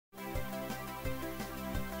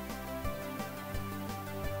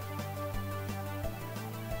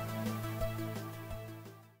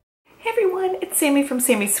everyone, it's Sammy from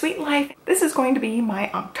Sammy's Sweet Life. This is going to be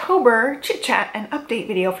my October chit chat and update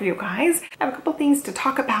video for you guys. I have a couple things to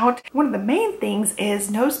talk about. One of the main things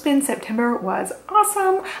is No Spin September was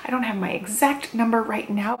awesome. I don't have my exact number right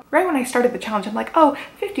now. Right when I started the challenge, I'm like, oh,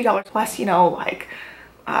 $50 plus, you know, like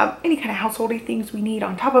any kind of householdy things we need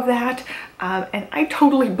on top of that. And I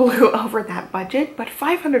totally blew over that budget, but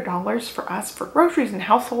 $500 for us for groceries and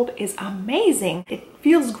household is amazing. It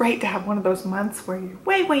feels great to have one of those months where you're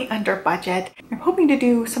way under budget. I'm hoping to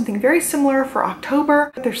do something very similar for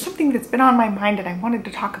October. There's something that's been on my mind that I wanted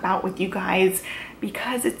to talk about with you guys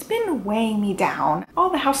because it's been weighing me down. All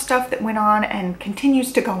the house stuff that went on and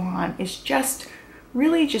continues to go on is just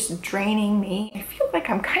really just draining me. I feel like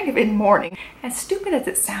I'm kind of in mourning. As stupid as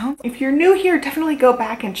it sounds, if you're new here, definitely go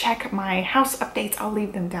back and check my house updates. I'll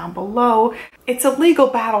leave them down below. It's a legal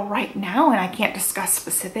battle right now and I can't discuss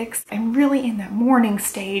specifics. I'm really in that mourning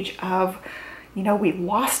stage of, you know, we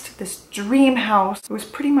lost this dream house. It was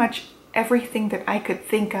pretty much everything that I could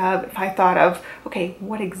think of if I thought of, okay,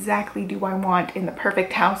 what exactly do I want in the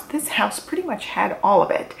perfect house? This house pretty much had all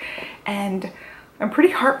of it. And I'm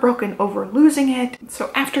pretty heartbroken over losing it.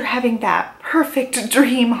 So after having that perfect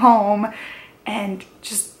dream home and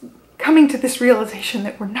just coming to this realization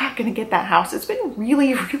that we're not gonna get that house, it's been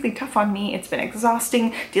really tough on me. It's been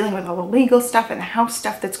exhausting dealing with all the legal stuff and the house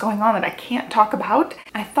stuff that's going on that I can't talk about.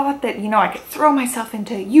 I thought that, you know, I could throw myself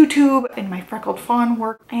into YouTube and my freckled fawn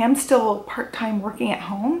work. I am still part-time working at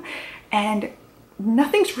home and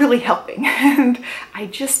nothing's really helping. And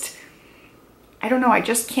I don't know, I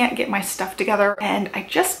just can't get my stuff together and I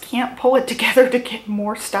just can't pull it together to get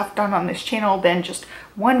more stuff done on this channel than just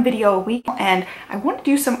one video a week. And I want to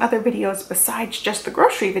do some other videos besides just the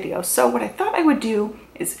grocery videos. So what I thought I would do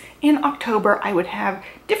is in October, I would have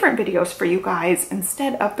different videos for you guys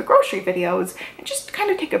instead of the grocery videos and just kind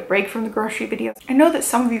of take a break from the grocery videos. I know that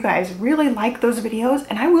some of you guys really like those videos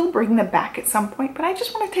and I will bring them back at some point, but I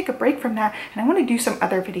just want to take a break from that and I want to do some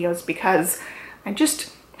other videos because I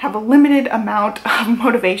just have a limited amount of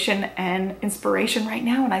motivation and inspiration right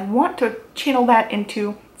now and I want to channel that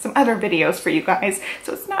into some other videos for you guys.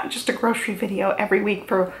 So it's not just a grocery video every week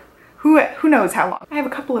for who knows how long. I have a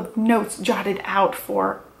couple of notes jotted out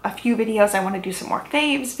for a few videos. I want to do some more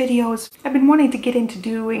faves videos. I've been wanting to get into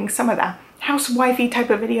doing some of the housewifey type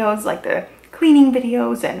of videos like the cleaning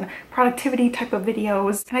videos and productivity type of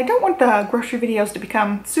videos. And I don't want the grocery videos to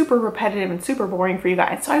become super repetitive and super boring for you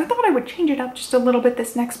guys. So I thought I would change it up just a little bit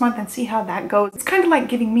this next month and see how that goes. It's kind of like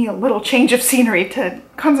giving me a little change of scenery to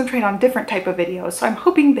concentrate on different type of videos. So I'm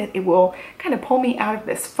hoping that it will kind of pull me out of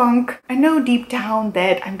this funk. I know deep down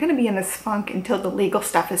that I'm going to be in this funk until the legal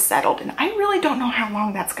stuff is settled. And I really don't know how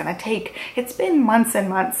long that's going to take. It's been months and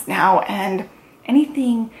months now and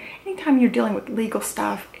anytime you're dealing with legal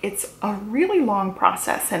stuff, it's a really long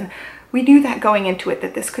process and we knew that going into it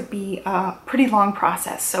that this could be a pretty long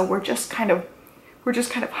process. So we're just kind of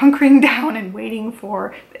hunkering down and waiting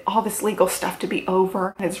for all this legal stuff to be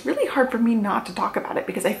over. And it's really hard for me not to talk about it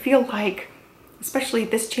because I feel like, especially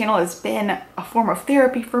this channel has been a form of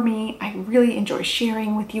therapy for me. I really enjoy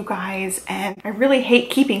sharing with you guys and I really hate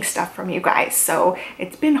keeping stuff from you guys. So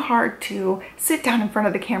it's been hard to sit down in front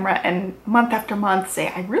of the camera and month after month say,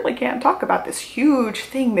 I really can't talk about this huge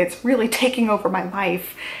thing that's really taking over my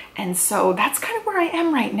life. And so that's kind of where I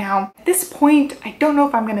am right now. At this point, I don't know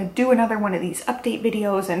if I'm gonna do another one of these update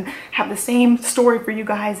videos and have the same story for you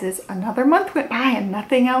guys as another month went by and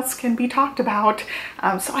nothing else can be talked about.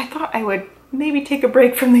 So I thought I would maybe take a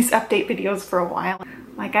break from these update videos for a while.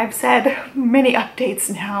 Like I've said, many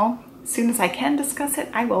updates now. As soon as I can discuss it,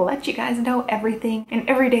 I will let you guys know everything in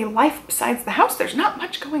everyday life besides the house. There's not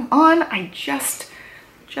much going on. I just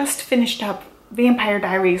finished up Vampire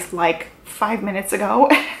Diaries like 5 minutes ago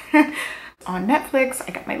on Netflix.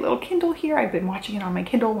 I got my little Kindle here. I've been watching it on my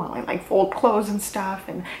Kindle while I like fold clothes and stuff.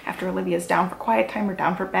 And after Olivia's down for quiet time or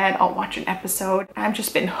down for bed, I'll watch an episode. I've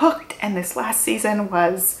just been hooked and this last season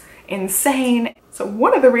was insane. So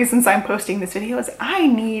one of the reasons I'm posting this video is I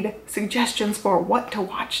need suggestions for what to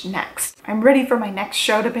watch next. I'm ready for my next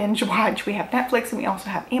show to binge watch. We have Netflix and we also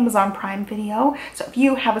have Amazon Prime Video. So if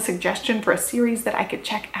you have a suggestion for a series that I could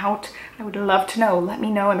check out, I would love to know. Let me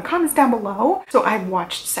know in the comments down below. So I've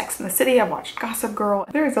watched Sex and the City, I've watched Gossip Girl.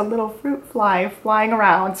 There's a little fruit fly flying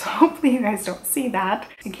around, so hopefully you guys don't see that.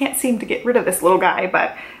 I can't seem to get rid of this little guy,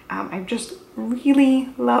 but I've just really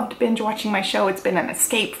loved binge watching my show. It's been an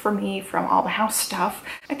escape for me from all the house stuff.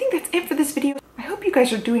 I think that's it for this video. I hope you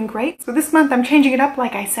guys are doing great. So this month I'm changing it up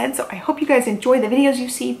like I said, so I hope you guys enjoy the videos you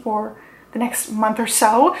see for the next month or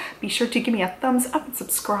so. Be sure to give me a thumbs up and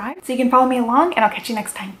subscribe so you can follow me along and I'll catch you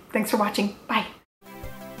next time. Thanks for watching. Bye.